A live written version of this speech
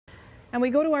And we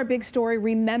go to our big story,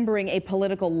 remembering a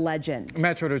political legend.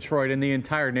 Metro Detroit and the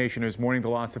entire nation is mourning the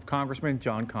loss of Congressman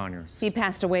John Conyers. He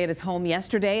passed away at his home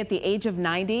yesterday at the age of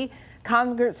 90.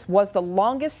 Conyers was the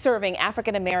longest serving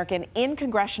African American in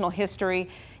congressional history.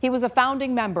 He was a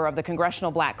founding member of the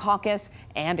Congressional Black Caucus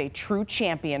and a true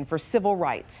champion for civil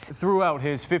rights. Throughout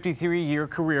his 53-year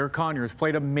career, Conyers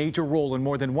played a major role in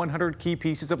more than 100 key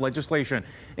pieces of legislation,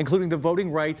 including the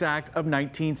Voting Rights Act of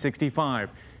 1965.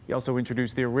 He also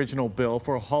introduced the original bill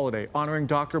for a holiday honoring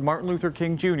Dr. Martin Luther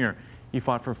King Jr. He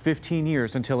fought for 15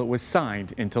 years until it was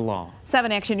signed into law.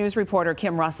 7 Action News reporter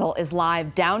Kim Russell is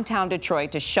live downtown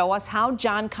Detroit to show us how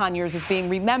John Conyers is being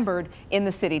remembered in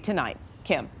the city tonight.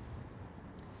 Kim.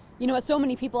 You know, so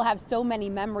many people have so many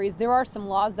memories. There are some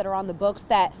laws that are on the books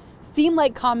that seem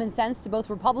like common sense to both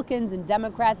Republicans and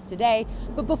Democrats today.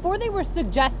 But before they were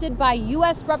suggested by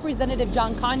U.S. Representative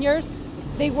John Conyers,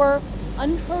 they were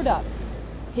unheard of.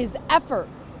 His effort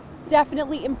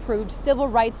definitely improved civil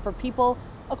rights for people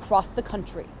across the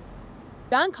country.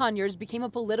 John Conyers became a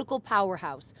political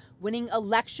powerhouse, winning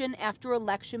election after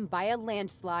election by a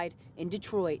landslide in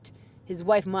Detroit. His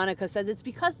wife Monica says it's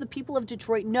because the people of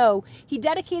Detroit know he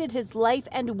dedicated his life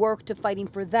and work to fighting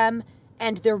for them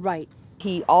and their rights.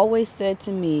 He always said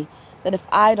to me that if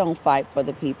I don't fight for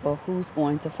the people, who's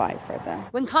going to fight for them?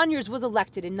 When Conyers was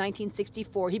elected in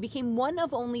 1964, he became one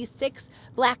of only 6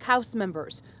 Black House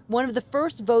members. One of the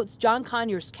first votes John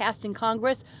Conyers cast in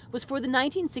Congress was for the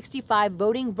 1965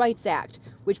 Voting Rights Act,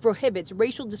 which prohibits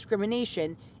racial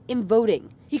discrimination in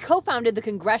voting. He co-founded the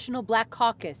Congressional Black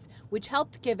Caucus, which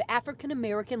helped give African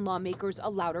American lawmakers a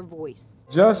louder voice.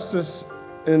 Justice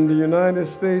in the United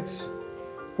States,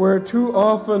 where too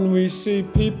often we see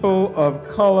people of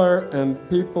color and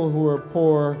people who are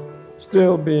poor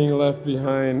still being left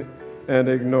behind and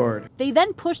ignored. They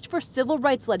then pushed for civil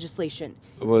rights legislation.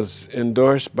 It was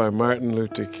endorsed by Martin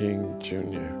Luther King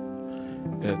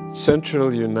Jr. at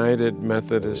Central United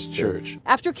Methodist Church.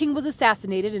 After King was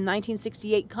assassinated in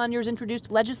 1968, Conyers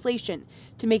introduced legislation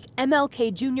to make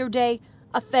MLK Jr. Day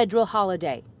a federal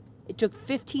holiday. It took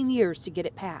 15 years to get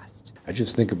it passed. I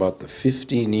just think about the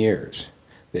 15 years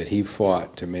that he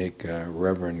fought to make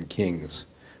Reverend King's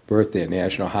birthday a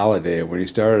national holiday. When he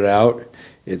started out,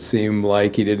 it seemed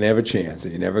like he didn't have a chance,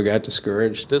 and he never got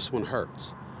discouraged. This one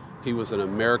hurts. He was an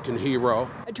American hero.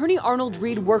 Attorney Arnold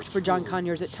Reed worked for John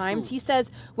Conyers at times. He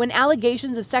says when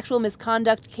allegations of sexual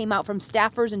misconduct came out from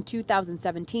staffers in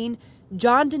 2017,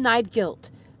 John denied guilt.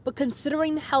 But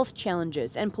considering the health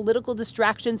challenges and political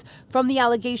distractions from the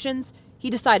allegations, he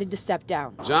decided to step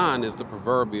down. John is the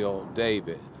proverbial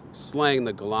David, slaying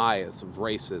the Goliaths of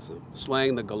racism,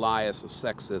 slaying the Goliaths of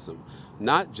sexism,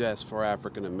 not just for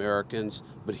African Americans,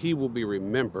 but he will be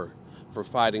remembered for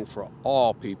fighting for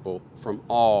all people from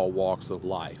all walks of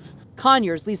life.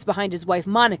 Conyers leaves behind his wife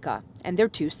Monica and their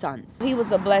 2 sons. He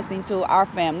was a blessing to our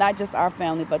family, not just our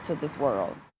family, but to this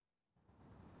world.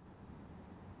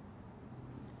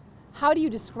 How do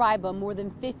you describe a more than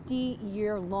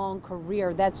 50-year-long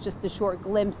career? That's just a short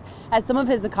glimpse at some of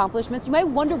his accomplishments. You might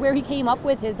wonder where he came up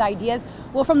with his ideas.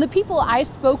 Well, from the people I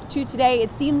spoke to today,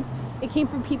 it seems it came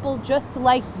from people just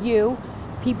like you,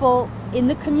 people in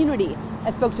the community. I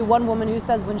spoke to one woman who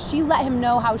says when she let him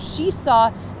know how she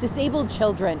saw disabled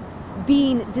children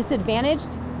being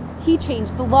disadvantaged, he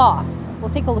changed the law. We'll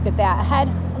take a look at that ahead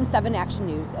on 7 Action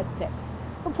News at 6.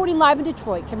 Reporting live in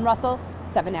Detroit, Kim Russell,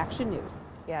 7 Action News.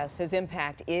 Yes, his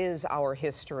impact is our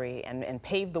history and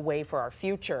paved the way for our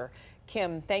future.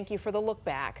 Kim, thank you for the look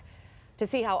back. To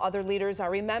see how other leaders are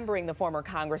remembering the former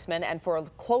congressman and for a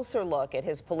closer look at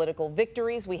his political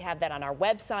victories, we have that on our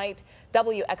website,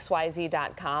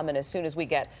 WXYZ.com. And as soon as we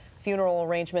get funeral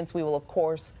arrangements, we will, of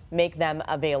course, make them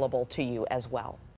available to you as well.